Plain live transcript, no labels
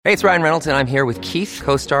Hey, it's Ryan Reynolds, and I'm here with Keith,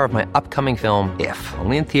 co-star of my upcoming film, If,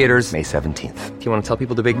 only in theaters May 17th. Do you want to tell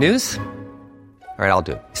people the big news? All right, I'll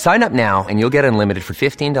do it. Sign up now and you'll get unlimited for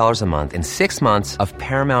 $15 a month and 6 months of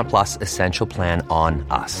Paramount Plus Essential Plan on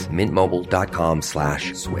us.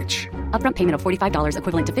 MintMobile.com/switch. Upfront payment of $45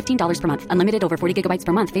 equivalent to $15 per month. Unlimited over 40 gigabytes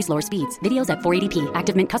per month. Face lower speeds. Videos at 480p.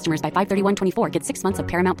 Active Mint customers by 531.24 get 6 months of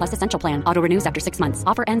Paramount Plus Essential Plan. Auto renews after 6 months.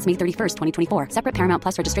 Offer ends May 31st, 2024. Separate Paramount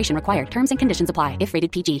Plus registration required. Terms and conditions apply if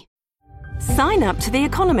rated PG. Sign up to The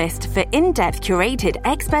Economist for in-depth curated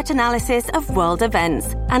expert analysis of world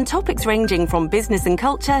events and topics ranging from business and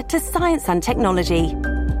culture to science and technology.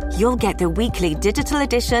 You'll get the weekly digital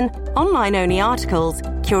edition, online-only articles,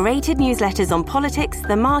 curated newsletters on politics,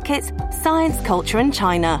 the markets, science, culture and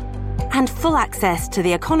China, and full access to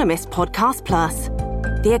The Economist Podcast Plus.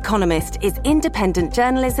 The Economist is independent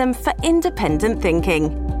journalism for independent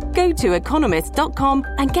thinking. Go to economist.com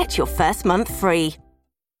and get your first month free.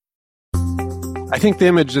 I think the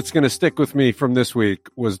image that's going to stick with me from this week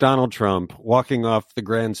was Donald Trump walking off the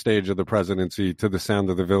grand stage of the presidency to the sound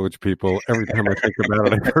of the Village People. Every time I think about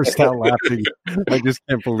it, I burst out laughing. I just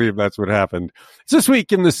can't believe that's what happened. It's This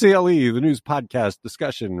Week in the CLE, the news podcast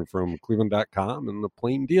discussion from Cleveland.com and The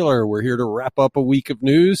Plain Dealer. We're here to wrap up a week of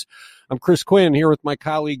news. I'm Chris Quinn here with my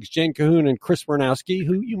colleagues Jen Cahoon and Chris Warnowski,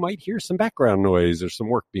 who you might hear some background noise. There's some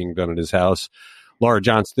work being done at his house. Laura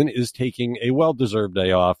Johnston is taking a well-deserved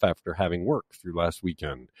day off after having worked through last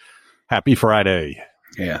weekend. Happy Friday.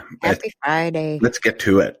 Yeah. Happy Friday. Let's get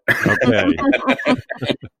to it. Okay.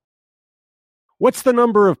 What's the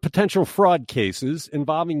number of potential fraud cases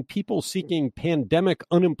involving people seeking pandemic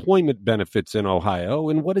unemployment benefits in Ohio?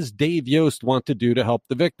 And what does Dave Yost want to do to help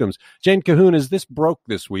the victims? Jane Cahoon, as this broke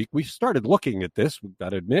this week, we started looking at this, we've got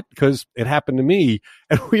to admit, because it happened to me.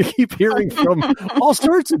 And we keep hearing from all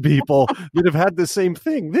sorts of people that have had the same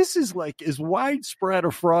thing. This is like as widespread a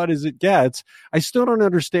fraud as it gets. I still don't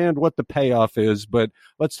understand what the payoff is, but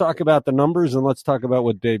let's talk about the numbers and let's talk about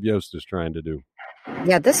what Dave Yost is trying to do.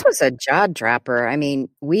 Yeah, this was a jaw dropper. I mean,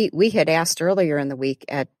 we had asked earlier in the week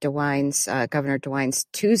at DeWine's, Governor DeWine's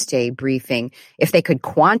Tuesday briefing if they could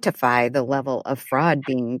quantify the level of fraud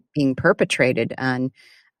being perpetrated on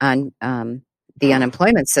the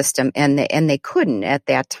unemployment system, and they couldn't at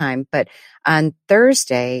that time. But on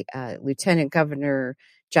Thursday, Lieutenant Governor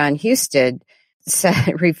Jon Husted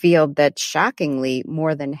revealed that shockingly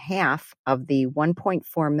more than half of the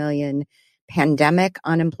 1.4 million pandemic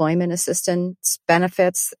unemployment assistance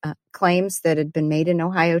benefits claims that had been made in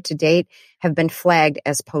Ohio to date have been flagged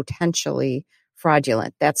as potentially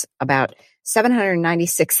fraudulent. That's about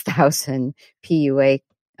 796,000 PUA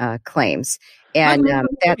claims. And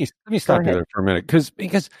let me stop you there for a minute,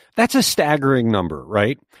 because that's a staggering number,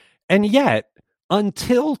 right? And yet,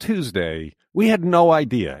 until Tuesday, we had no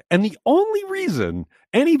idea. And the only reason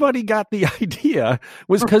anybody got the idea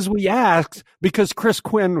was because we asked, because Chris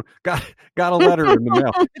Quinn got a letter in the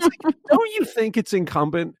mail. It's like, don't you think it's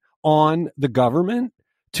incumbent on the government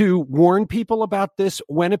to warn people about this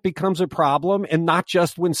when it becomes a problem and not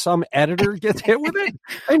just when some editor gets hit with it?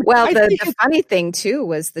 Well, the funny thing, too,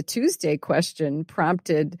 was the Tuesday question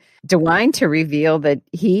prompted DeWine to reveal that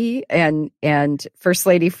he and First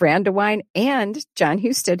Lady Fran DeWine and Jon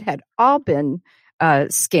Husted had all been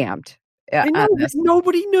scammed. I know,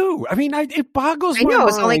 nobody knew. I mean, it boggles my mind. I know,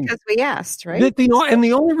 it's only because we asked, right? And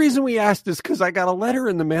the only reason we asked is because I got a letter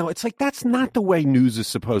in the mail. It's like, that's not the way news is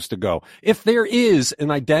supposed to go. If there is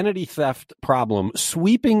an identity theft problem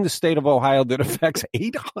sweeping the state of Ohio that affects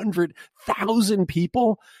 800,000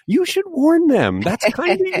 people, you should warn them. That's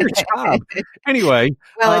kind of your job. Anyway.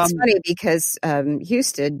 Well, it's funny because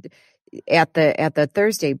Husted at the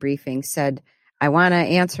Thursday briefing said, I want to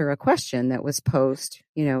answer a question that was posed,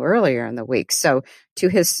 earlier in the week. So to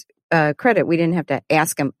his credit, we didn't have to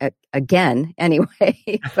ask him again anyway.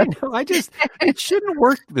 It shouldn't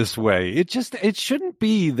work this way. It shouldn't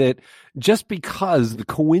be that just because the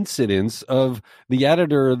coincidence of the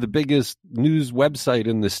editor of the biggest news website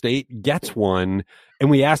in the state gets one and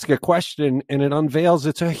we ask a question and it unveils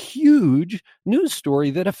it's a huge news story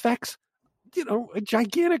that affects, a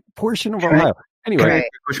gigantic portion of Ohio. Anyway,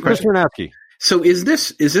 Chris Warnowski. So is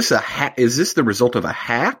this the result of a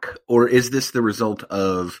hack, or is this the result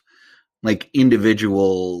of like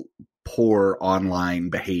individual poor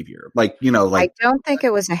online behavior? I don't think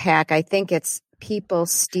it was a hack. I think it's people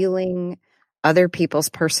stealing other people's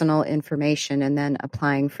personal information and then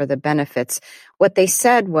applying for the benefits. What they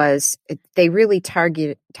said was they really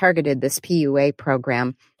targeted this PUA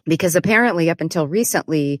program because apparently up until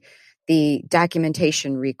recently, the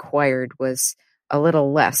documentation required was a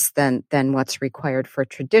little less than what's required for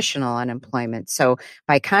traditional unemployment. So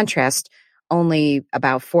by contrast, only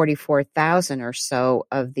about 44,000 or so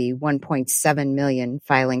of the 1.7 million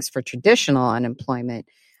filings for traditional unemployment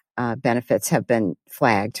benefits have been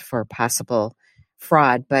flagged for possible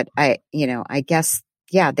fraud. But I guess,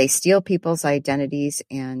 yeah, they steal people's identities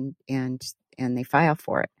and they file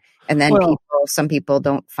for it. And then some people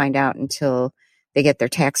don't find out until they get their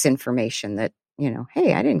tax information that,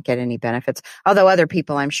 hey, I didn't get any benefits. Although other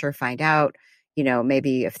people, I'm sure, find out,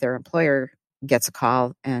 maybe if their employer gets a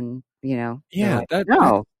call and, yeah, like,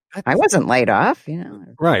 no, I wasn't laid off,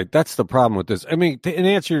 Right. That's the problem with this. I mean, in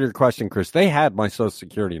answer to your question, Chris, they had my social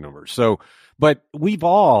security number. So, but we've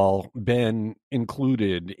all been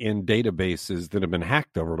included in databases that have been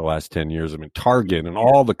hacked over the last 10 years. I mean, Target and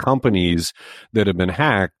all the companies that have been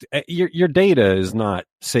hacked, your data is not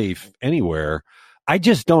safe anywhere. I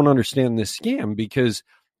just don't understand this scam because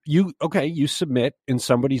you submit in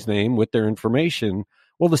somebody's name with their information.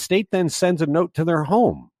 Well, the state then sends a note to their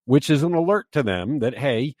home, which is an alert to them that,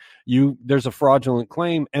 hey, there's a fraudulent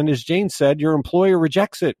claim. And as Jane said, your employer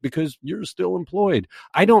rejects it because you're still employed.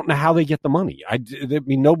 I don't know how they get the money. I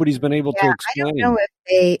mean, nobody's been able to explain. I don't know if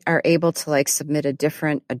they are able to submit a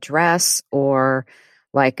different address or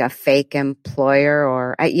a fake employer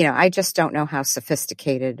or, I just don't know how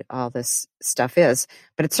sophisticated all this stuff is,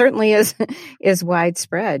 but it certainly is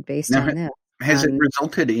widespread based on this. Has it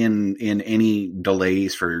resulted in any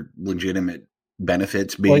delays for legitimate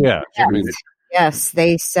benefits being? Well, yeah. Yes,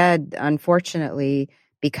 they said, unfortunately,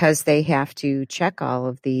 because they have to check all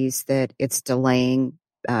of these, that it's delaying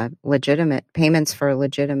legitimate payments for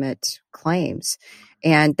legitimate claims.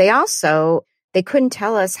 And they couldn't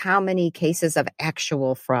tell us how many cases of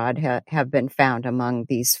actual fraud have been found among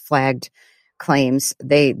these flagged claims.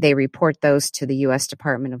 They report those to the U.S.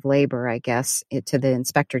 Department of Labor, I guess, to the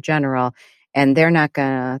Inspector General. And they're not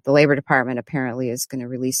the Labor Department apparently is going to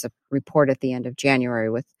release a report at the end of January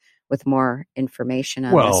with more information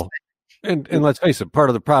on this. And let's face it, part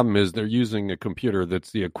of the problem is they're using a computer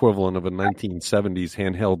that's the equivalent of a 1970s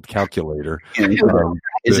handheld calculator.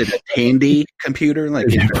 Is it a handy computer?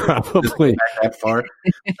 Probably that far.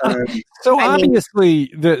 So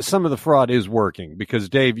obviously, some of the fraud is working because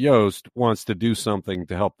Dave Yost wants to do something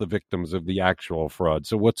to help the victims of the actual fraud.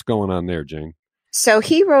 So what's going on there, Jane? So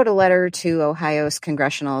he wrote a letter to Ohio's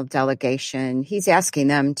congressional delegation. He's asking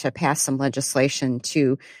them to pass some legislation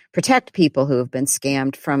to protect people who have been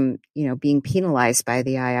scammed from, being penalized by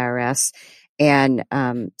the IRS, and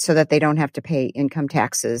so that they don't have to pay income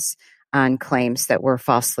taxes on claims that were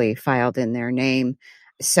falsely filed in their name.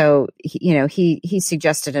 So, he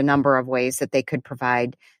suggested a number of ways that they could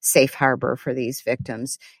provide safe harbor for these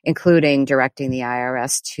victims, including directing the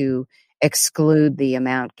IRS to exclude the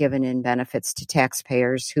amount given in benefits to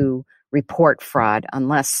taxpayers who report fraud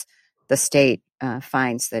unless the state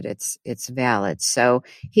finds that it's valid. So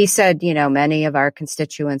he said, many of our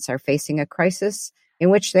constituents are facing a crisis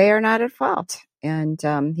in which they are not at fault. And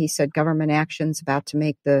he said government action's about to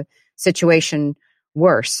make the situation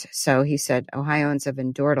worse. So he said Ohioans have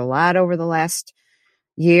endured a lot over the last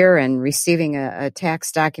year, and receiving a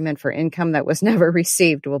tax document for income that was never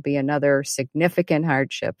received will be another significant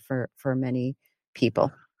hardship for many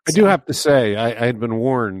people. I do have to say, I had been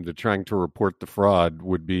warned that trying to report the fraud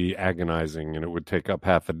would be agonizing and it would take up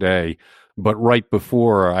half a day. But right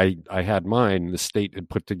before I had mine, the state had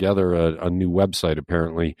put together a new website,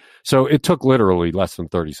 apparently. So it took literally less than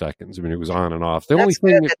 30 seconds. I mean, it was on and off.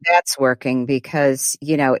 That's working because,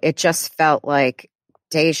 it just felt like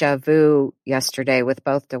deja vu yesterday with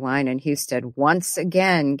both DeWine and Husted once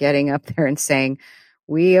again getting up there and saying,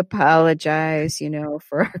 we apologize,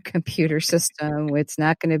 for our computer system. It's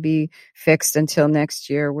not going to be fixed until next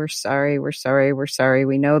year. We're sorry.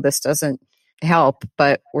 We know this doesn't help,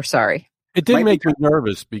 but we're sorry. It did make me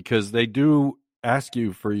nervous because they do ask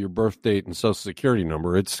you for your birth date and social security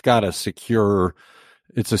number. It's a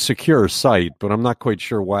secure site, but I'm not quite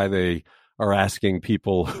sure why they are asking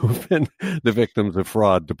people who've been the victims of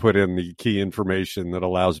fraud to put in the key information that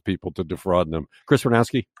allows people to defraud them. Chris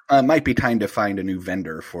Ranowski? It might be time to find a new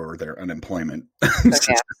vendor for their unemployment. I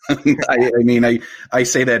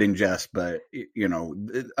say that in jest, but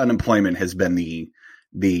unemployment has been the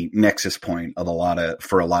nexus point of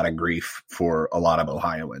for a lot of grief for a lot of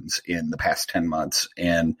Ohioans in the past 10 months.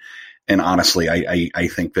 And honestly, I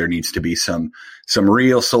think there needs to be some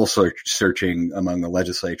real soul searching among the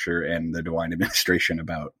legislature and the DeWine administration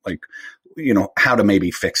about how to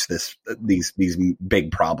maybe fix these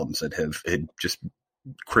big problems that have just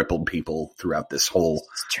crippled people throughout this whole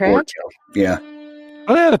tragic. Yeah.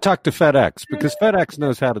 I had to talk to FedEx because FedEx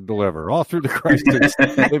knows how to deliver. All through the crisis,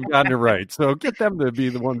 they've gotten it right. So get them to be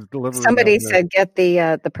the ones delivering. Somebody said get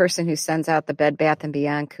the person who sends out the Bed Bath &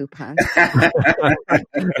 Beyond coupons. Yep,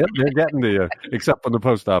 they're getting to you, except when the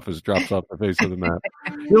post office drops off the face of the map.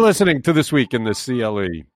 You're listening to This Week in the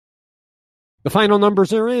CLE. The final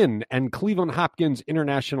numbers are in, and Cleveland Hopkins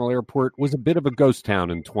International Airport was a bit of a ghost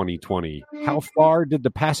town in 2020. How far did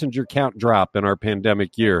the passenger count drop in our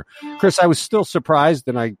pandemic year? Chris, I was still surprised,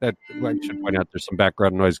 and I should point out there's some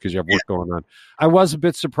background noise because you have work going on. I was a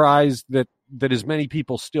bit surprised that as many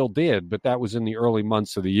people still did, but that was in the early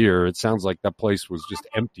months of the year. It sounds like that place was just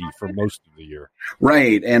empty for most of the year.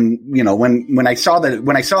 Right. And, when I saw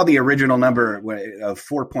the original number of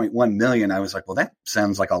 4.1 million, I was like, well, that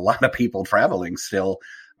sounds like a lot of people traveling still,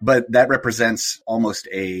 but that represents almost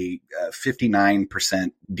a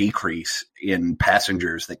 59% decrease in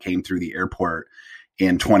passengers that came through the airport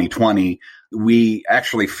in 2020. We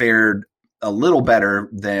actually fared a little better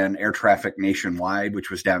than air traffic nationwide, which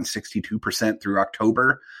was down 62% through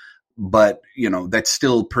October. But, that's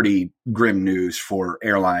still pretty grim news for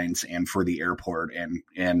airlines and for the airport and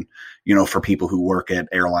for people who work at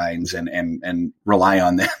airlines and rely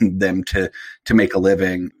on them to make a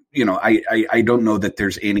living. I don't know that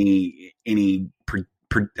there's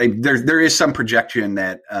there is some projection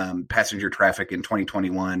that passenger traffic in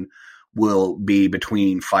 2021 will be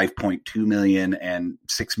between 5.2 million and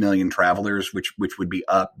 6 million travelers, which would be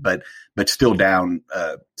up, but still down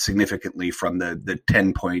significantly from the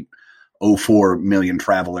 10.04 million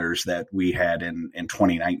travelers that we had in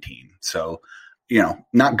 2019. So,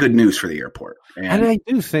 not good news for the airport. And I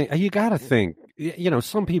do think you got to think,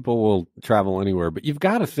 some people will travel anywhere, but you've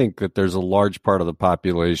got to think that there's a large part of the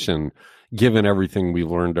population, given everything we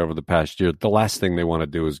learned over the past year, the last thing they want to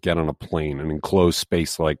do is get on a plane, an enclosed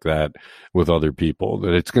space like that with other people,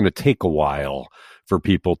 that it's going to take a while for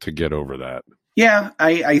people to get over that. Yeah,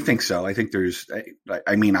 I think so. I think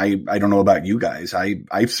I don't know about you guys.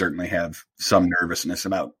 I certainly have some nervousness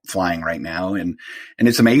about flying right now. And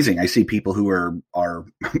it's amazing. I see people who are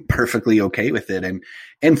perfectly okay with it.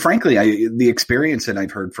 And frankly, the experience that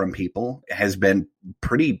I've heard from people has been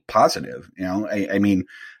pretty positive.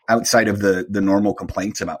 Outside of the normal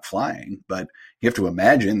complaints about flying, but you have to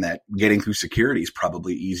imagine that getting through security is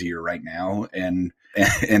probably easier right now. And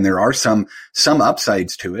there are some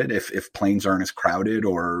upsides to it if planes aren't as crowded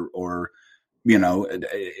or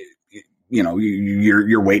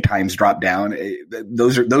your wait times drop down.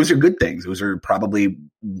 Those are good things. Those are probably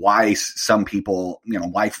why some people,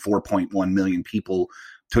 why 4.1 million people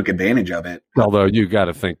took advantage of it. Although you got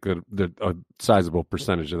to think that a sizable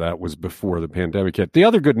percentage of that was before the pandemic hit. The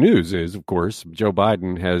other good news is, of course, Joe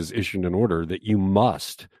Biden has issued an order that you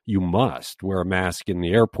must wear a mask in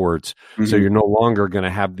the airports. Mm-hmm. So you're no longer going to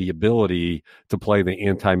have the ability to play the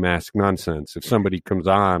anti-mask nonsense. If somebody comes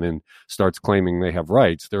on and starts claiming they have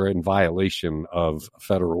rights, they're in violation of a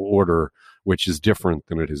federal order, which is different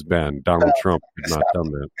than it has been. Donald Trump has not done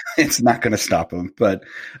that. It's not going to stop him. But,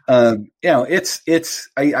 I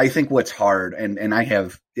think what's hard, and I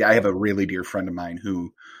have a really dear friend of mine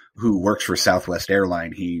who works for Southwest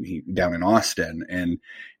Airline, he down in Austin, and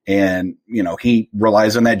he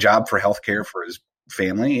relies on that job for healthcare for his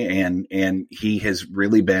family. And he has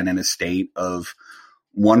really been in a state of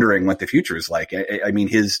wondering what the future is like. I mean,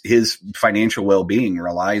 his financial well-being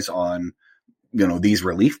relies on, these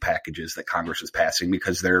relief packages that Congress is passing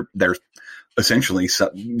because they're essentially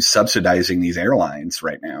subsidizing these airlines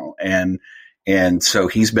right now. And so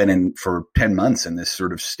he's been in for 10 months in this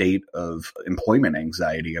sort of state of employment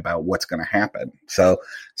anxiety about what's going to happen. So,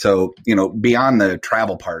 beyond the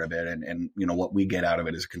travel part of it and what we get out of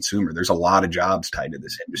it as a consumer, there's a lot of jobs tied to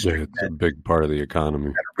this industry. Yeah, it's a big part of the economy.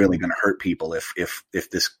 That are really going to hurt people if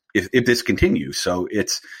this continues. So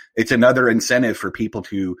it's another incentive for people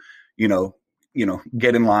to,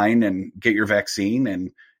 get in line and get your vaccine.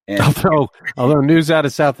 And although news out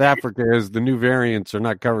of South Africa is the new variants are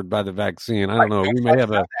not covered by the vaccine. I don't know. We may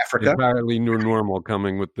have an entirely new normal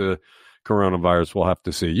coming with the coronavirus. We'll have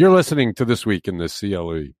to see. You're listening to This Week in the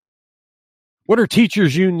CLE. What are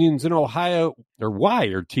teachers unions in Ohio, or why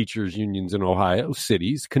are teachers unions in Ohio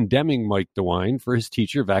cities condemning Mike DeWine for his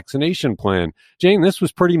teacher vaccination plan? Jane, this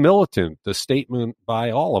was pretty militant, the statement by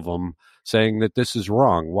all of them saying that this is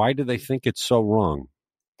wrong. Why do they think it's so wrong?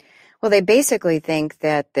 Well, they basically think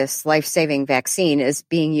that this life-saving vaccine is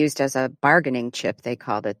being used as a bargaining chip, they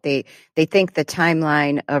called it. They think the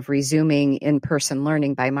timeline of resuming in-person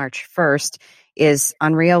learning by March 1st is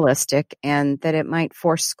unrealistic and that it might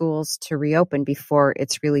force schools to reopen before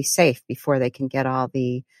it's really safe, before they can get all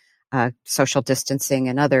the social distancing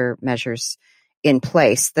and other measures in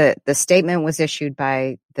place. The statement was issued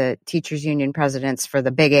by the teachers union presidents for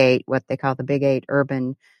the Big Eight, what they call the Big Eight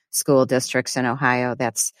urban school districts in Ohio.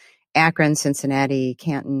 That's Akron, Cincinnati,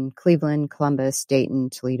 Canton, Cleveland, Columbus, Dayton,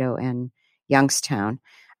 Toledo, and Youngstown.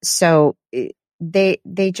 So they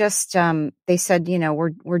just they said,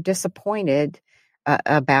 we're disappointed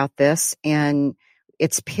about this, and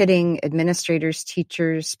it's pitting administrators,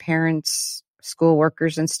 teachers, parents, school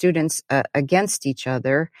workers, and students against each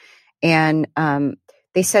other. And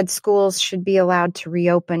they said schools should be allowed to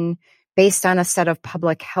reopen based on a set of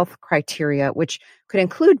public health criteria, which could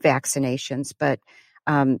include vaccinations. But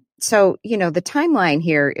so, the timeline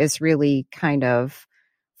here is really kind of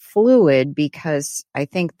fluid, because I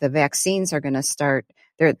think the vaccines are going to start,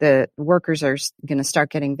 the workers are going to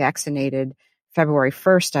start getting vaccinated February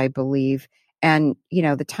 1st, I believe. And,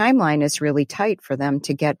 the timeline is really tight for them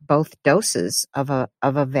to get both doses of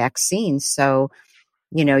a vaccine. So,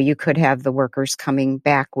 you could have the workers coming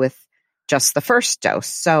back with just the first dose.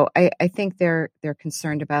 So I think they're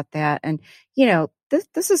concerned about that. And,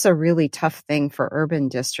 this is a really tough thing for urban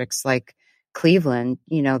districts like Cleveland,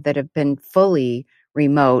 that have been fully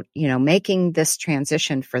remote, making this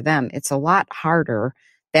transition for them. It's a lot harder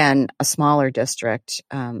than a smaller district,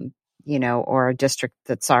 or a district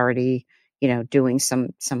that's already, doing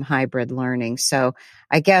some hybrid learning. So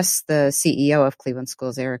I guess the CEO of Cleveland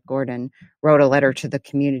Schools, Eric Gordon, wrote a letter to the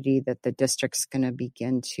community that the district's going to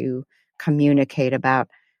begin to communicate about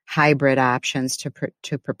hybrid options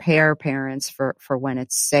to prepare parents for when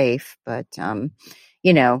it's safe. But,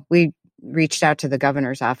 we reached out to the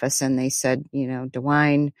governor's office, and they said,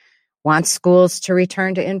 DeWine wants schools to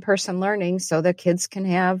return to in-person learning so that kids can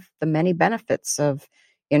have the many benefits of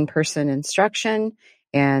in-person instruction.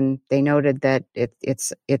 And they noted that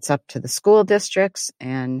it's up to the school districts,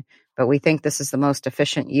 but we think this is the most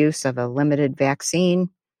efficient use of a limited vaccine.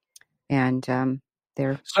 And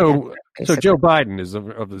So Joe Biden is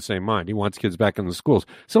of the same mind. He wants kids back in the schools.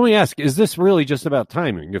 So let me ask: is this really just about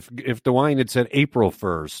timing? If DeWine had said April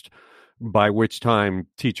 1st, by which time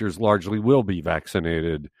teachers largely will be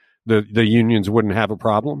vaccinated, the unions wouldn't have a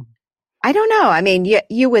problem? I don't know. I mean,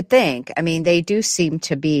 you would think. I mean, they do seem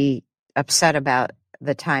to be upset about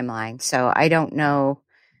the timeline. So I don't know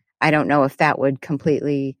if that would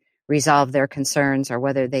completely resolve their concerns, or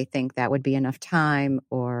whether they think that would be enough time,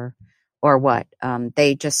 or what.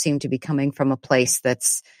 They just seem to be coming from a place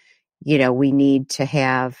that's, we need to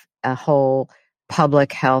have a whole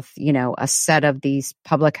public health, a set of these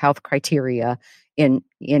public health criteria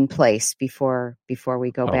in place before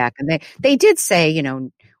we go back. And they did say,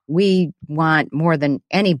 we want more than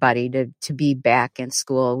anybody to be back in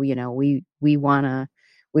school. We want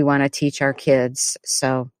to teach our kids.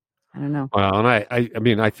 So I don't know. Well,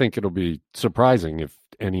 and I think it'll be surprising if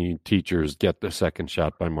any teachers get the second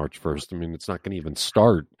shot by March 1st. I mean, it's not going to even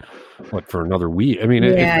start for another week. I mean,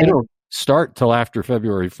 if they don't start till after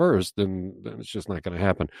February 1st, then it's just not going to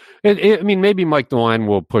happen. I mean, maybe Mike DeWine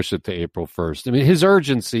will push it to April 1st. I mean, his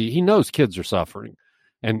urgency, he knows kids are suffering,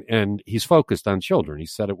 and he's focused on children. He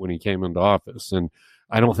said it when he came into office, and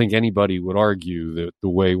I don't think anybody would argue that the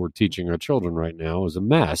way we're teaching our children right now is a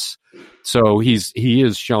mess. So he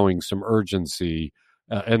is showing some urgency,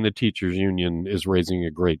 and the teachers union is raising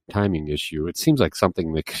a great timing issue. It seems like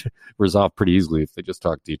something that could resolve pretty easily if they just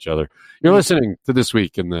talk to each other. You're listening to This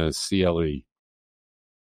Week in the CLE.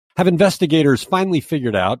 Have investigators finally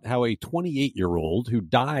figured out how a 28-year-old who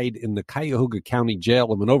died in the Cuyahoga County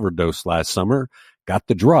Jail of an overdose last summer got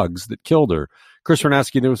the drugs that killed her? Chris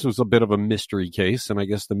Ranowski, this was a bit of a mystery case, and I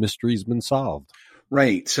guess the mystery's been solved.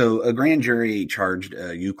 Right. So a grand jury charged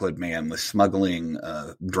a Euclid man with smuggling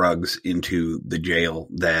drugs into the jail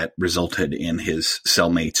that resulted in his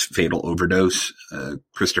cellmate's fatal overdose.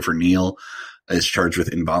 Christopher Neal is charged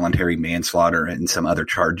with involuntary manslaughter and some other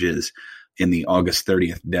charges in the August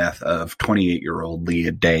 30th death of 28-year-old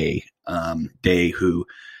Leah Day. Day, who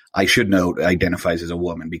I should note identifies as a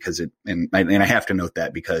woman, because and I have to note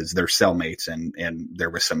that because they're cellmates, and there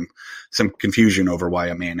was some confusion over why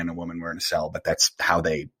a man and a woman were in a cell, but that's how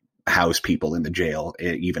they house people in the jail,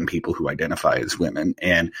 even people who identify as women.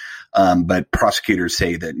 And but prosecutors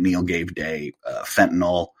say that Neal gave Day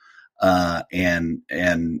fentanyl,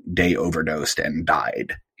 and Day overdosed and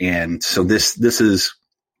died. And so this is,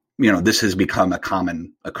 this has become a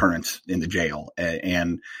common occurrence in the jail,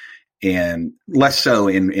 and less so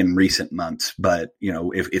in recent months. But,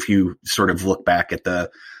 if you sort of look back at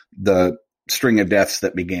the string of deaths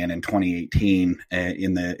that began in 2018,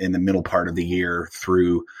 in the middle part of the year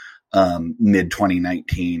through mid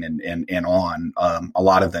 2019 and on, a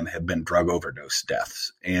lot of them have been drug overdose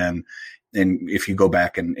deaths. And if you go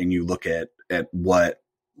back and you look at what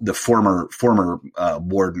the former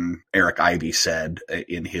warden Eric Ivey said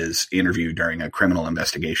in his interview during a criminal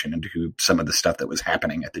investigation into some of the stuff that was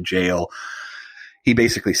happening at the jail. He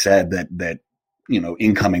basically said that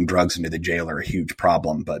incoming drugs into the jail are a huge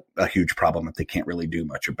problem, but a huge problem that they can't really do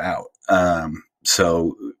much about.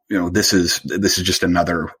 So this is just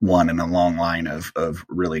another one in a long line of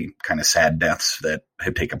really kind of sad deaths that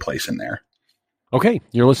have taken place in there. Okay,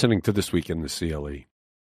 you're listening to This Week in the CLE.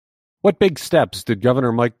 What big steps did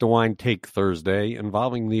Governor Mike DeWine take Thursday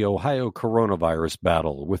involving the Ohio coronavirus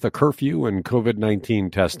battle with a curfew and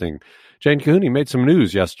COVID-19 testing? Jane Cooney made some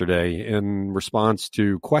news yesterday in response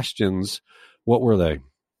to questions. What were they?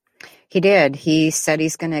 He did. He said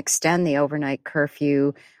he's going to extend the overnight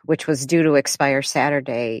curfew, which was due to expire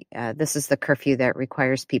Saturday. This is the curfew that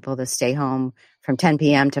requires people to stay home from 10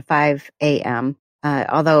 p.m. to 5 a.m.,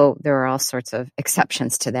 although there are all sorts of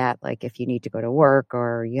exceptions to that, like if you need to go to work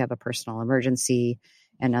or you have a personal emergency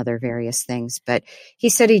and other various things. But he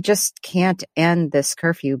said he just can't end this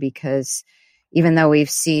curfew because even though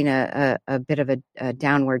we've seen a bit of a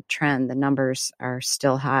downward trend, the numbers are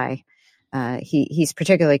still high. He's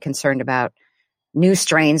particularly concerned about new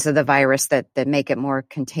strains of the virus that make it more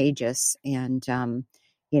contagious. And,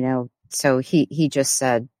 so he just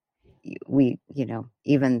said,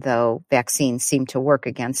 even though vaccines seem to work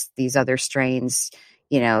against these other strains,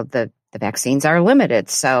 the vaccines are limited.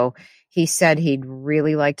 So he said he'd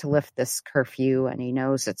really like to lift this curfew, and he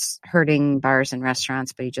knows it's hurting bars and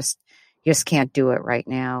restaurants, but he just can't do it right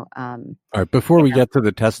now. All right. Before we get to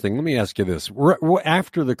the testing, let me ask you this.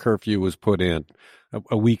 After the curfew was put in,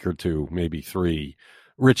 a week or two, maybe 3,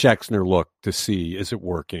 Rich Exner looked to see, is it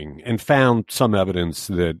working, and found some evidence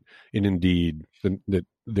that that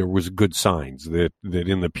there was good signs that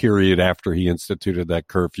in the period after he instituted that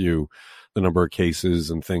curfew, the number of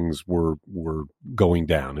cases and things were going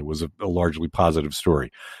down. It was a largely positive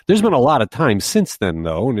story. There's been a lot of time since then,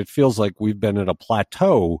 though, and it feels like we've been at a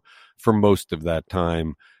plateau for most of that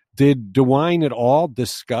time. Did DeWine at all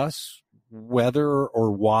discuss whether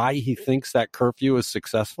or why he thinks that curfew is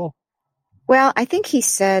successful? Well, I think he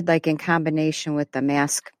said, like, in combination with the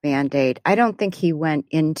mask mandate, I don't think he went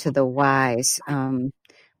into the whys.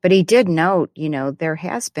 But he did note, there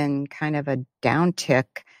has been kind of a downtick.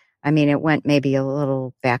 I mean, it went maybe a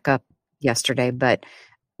little back up yesterday, but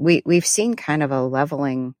we've seen kind of a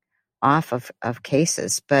leveling off of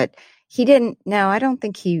cases. But he didn't. No, I don't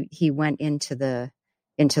think he went into the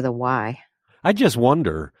why. I just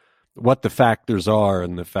wonder what the factors are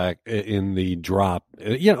in the drop.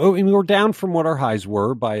 We're down from what our highs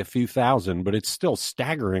were by a few thousand, but it's still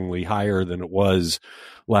staggeringly higher than it was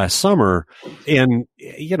last summer. And,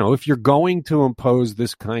 if you're going to impose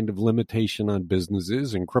this kind of limitation on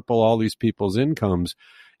businesses and cripple all these people's incomes,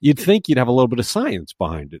 you'd think you'd have a little bit of science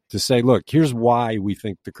behind it to say, look, here's why we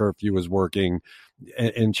think the curfew is working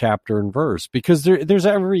in chapter and verse, because there's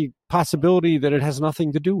every possibility that it has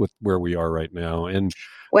nothing to do with where we are right now. And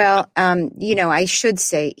well, I should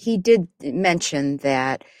say he did mention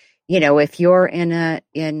that, if you're in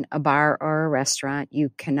a bar or a restaurant,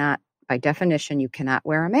 you cannot, by definition, you cannot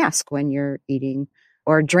wear a mask when you're eating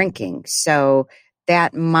or drinking. So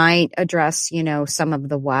that might address, some of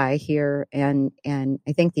the why here. And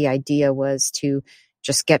I think the idea was to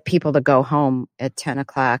just get people to go home at 10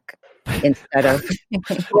 o'clock instead of.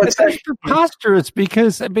 Well, it's preposterous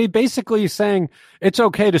because basically saying it's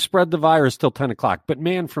okay to spread the virus till 10 o'clock. But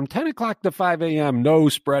man, from 10 o'clock to 5 a.m., no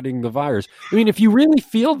spreading the virus. I mean, if you really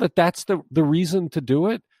feel that that's the reason to do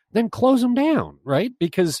it, then close them down, right?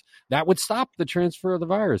 Because that would stop the transfer of the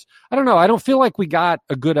virus. I don't know. I don't feel like we got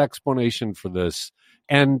a good explanation for this.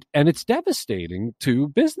 And it's devastating to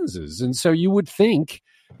businesses. And so you would think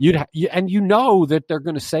and that they're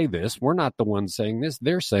going to say this. We're not the ones saying this.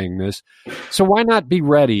 They're saying this. So why not be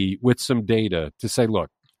ready with some data to say, look,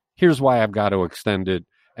 here's why I've got to extend it,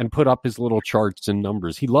 and put up his little charts and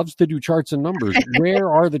numbers. He loves to do charts and numbers. Where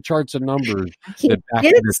are the charts and numbers? He did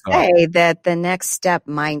say that the next step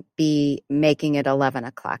might be making it 11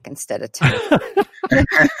 o'clock instead of 10.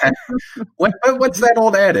 What's that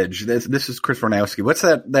old adage? This is Chris Warnowski. What's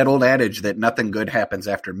that old adage that nothing good happens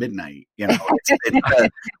after midnight? It's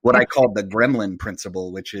what I call the gremlin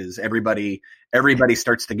principle, which is everybody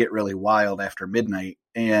starts to get really wild after midnight.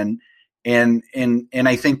 And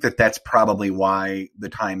I think that's probably why the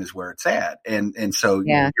time is where it's at. And so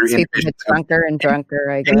people get drunker and drunker,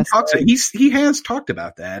 I guess. He has talked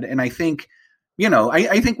about that. And I think,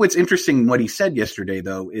 I think what's interesting, what he said yesterday,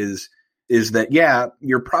 though, is that,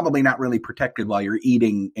 you're probably not really protected while you're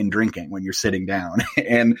eating and drinking when you're sitting down.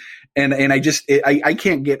 and I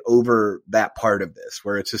can't get over that part of this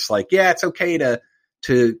where it's just like, it's okay to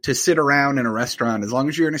to sit around in a restaurant. As long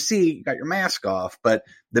as you're in a seat, you got your mask off. But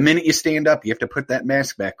the minute you stand up, you have to put that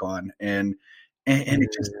mask back on. And it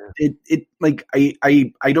just, like,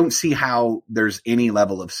 I don't see how there's any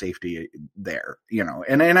level of safety there,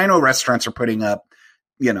 and I know restaurants are putting up,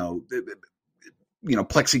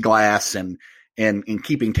 plexiglass and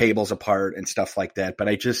keeping tables apart and stuff like that. But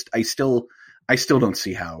I still don't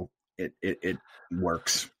see how it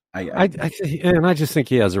works. I just think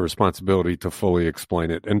he has a responsibility to fully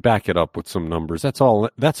explain it and back it up with some numbers. That's all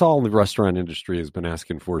the restaurant industry has been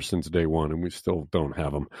asking for since day one, and we still don't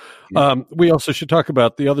have them. Yeah. We also should talk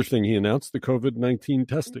about the other thing he announced, the COVID-19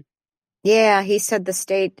 testing. Yeah, he said the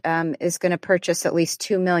state is going to purchase at least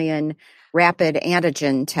 2 million rapid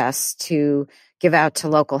antigen tests to give out to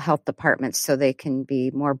local health departments so they can be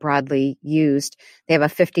more broadly used. They have a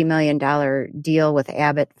 $50 million deal with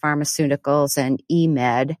Abbott Pharmaceuticals and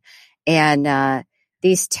eMed. And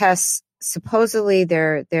these tests, supposedly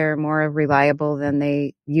they're more reliable than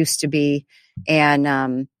they used to be.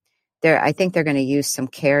 And I think they're going to use some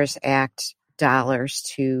CARES Act dollars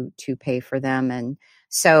to pay for them. And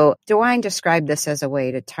so DeWine described this as a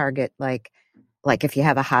way to target like if you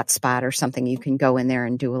have a hot spot or something, you can go in there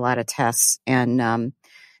and do a lot of tests. And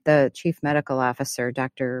the chief medical officer,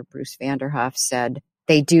 Dr. Bruce Vanderhoff, said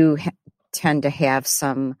they do tend to have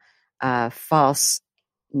some false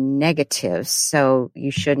negatives. So you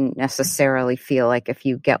shouldn't necessarily feel like if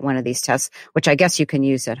you get one of these tests, which I guess you can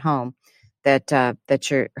use at home, that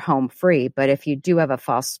you're home free. But if you do have a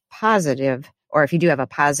false positive, or if you do have a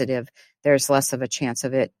positive, there's less of a chance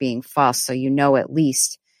of it being false. So at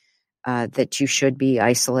least that you should be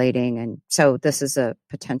isolating. And so this is a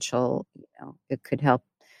potential, it could help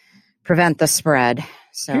prevent the spread.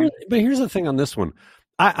 So, but here's the thing on this one.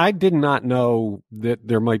 I did not know that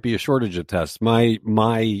there might be a shortage of tests.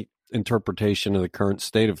 My interpretation of the current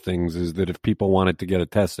state of things is that if people wanted to get a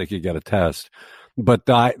test, they could get a test. But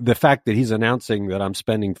the fact that he's announcing that I'm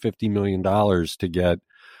spending $50 million to get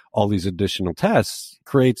all these additional tests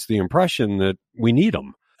creates the impression that we need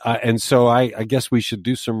them. And so I guess we should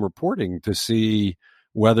do some reporting to see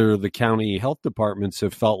whether the county health departments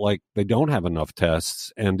have felt like they don't have enough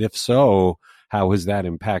tests. And if so, how has that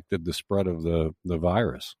impacted the spread of the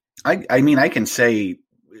virus? I mean, I can say,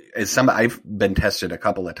 I've been tested a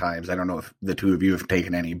couple of times. I don't know if the two of you have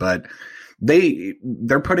taken any, but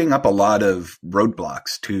they're putting up a lot of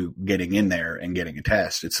roadblocks to getting in there and getting a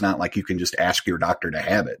test. It's not like you can just ask your doctor to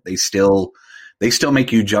have it. They still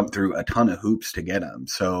make you jump through a ton of hoops to get them.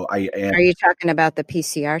 So are you talking about the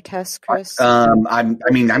PCR test, Chris? I'm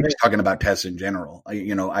just talking about tests in general.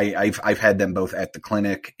 I've had them both at the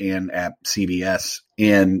clinic and at CVS,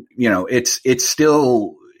 and it's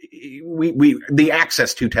still the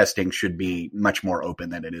access to testing should be much more open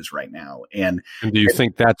than it is right now. And do you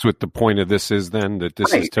think that's what the point of this is then? That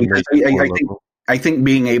this is to make it more local? I think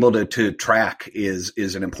being able to track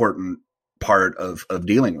is an important part of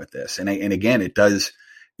dealing with this. And again, it does,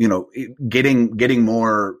 getting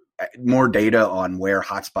more data on where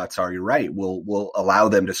hotspots are, you're right, will allow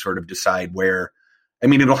them to sort of decide where,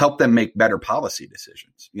 it'll help them make better policy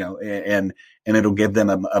decisions, and it'll give them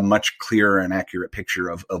a much clearer and accurate picture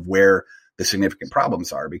of where the significant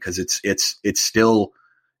problems are, because it's still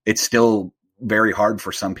very hard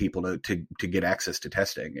for some people to get access to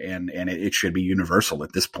testing, and it should be universal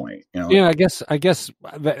at this point. Yeah, I guess,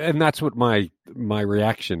 and that's what my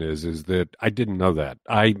reaction is that I didn't know that.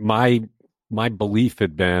 My belief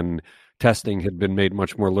had been testing had been made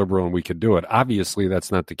much more liberal and we could do it. Obviously,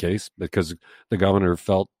 that's not the case because the governor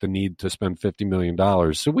felt the need to spend $50 million.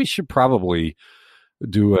 So we should probably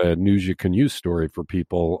do a news you can use story for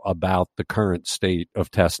people about the current state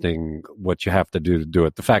of testing, what you have to do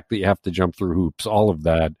it, the fact that you have to jump through hoops, all of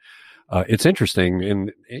that. It's interesting.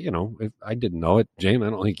 And, I didn't know it. James,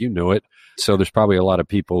 I don't think you knew it. So there's probably a lot of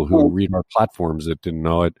people who read our platforms that didn't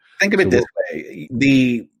know it. Think of it this way.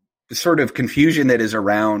 The sort of confusion that is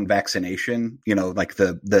around vaccination, like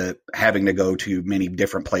the having to go to many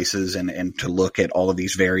different places and to look at all of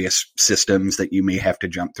these various systems that you may have to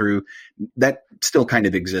jump through, that still kind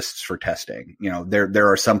of exists for testing. There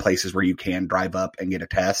are some places where you can drive up and get a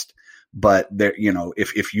test, but there,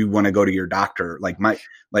 if you want to go to your doctor, like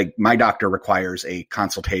my doctor requires a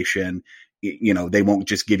consultation. They won't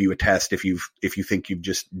just give you a test if you think you've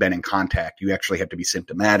just been in contact. You actually have to be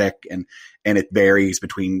symptomatic, and it varies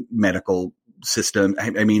between medical system.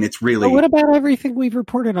 It's really. But what about everything we've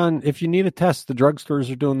reported on? If you need a test, the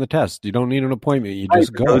drugstores are doing the test. You don't need an appointment. You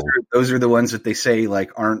just go. Those are the ones that they say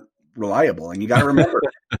aren't reliable. And you got to remember,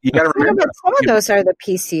 But some of those are the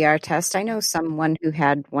PCR tests. I know someone who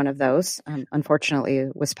had one of those. Unfortunately,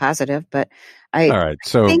 it was positive, but All right,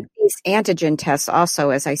 so I think these antigen tests also,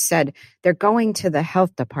 as I said, they're going to the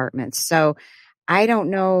health departments. So I don't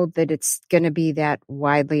know that it's going to be that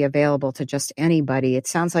widely available to just anybody. It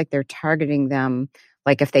sounds like they're targeting them.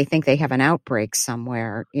 Like if they think they have an outbreak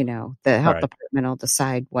somewhere, the health department will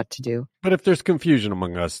decide what to do. But if there's confusion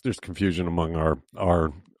among us, there's confusion among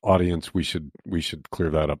our audience. We should clear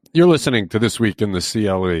that up. You're listening to This Week in the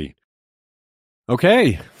CLE.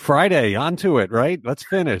 Okay, Friday, on to it, right? Let's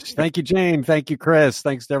finish. Thank you, Jane. Thank you, Chris.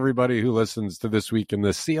 Thanks to everybody who listens to This Week in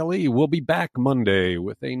the CLE. We'll be back Monday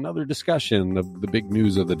with another discussion of the big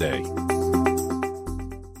news of the day.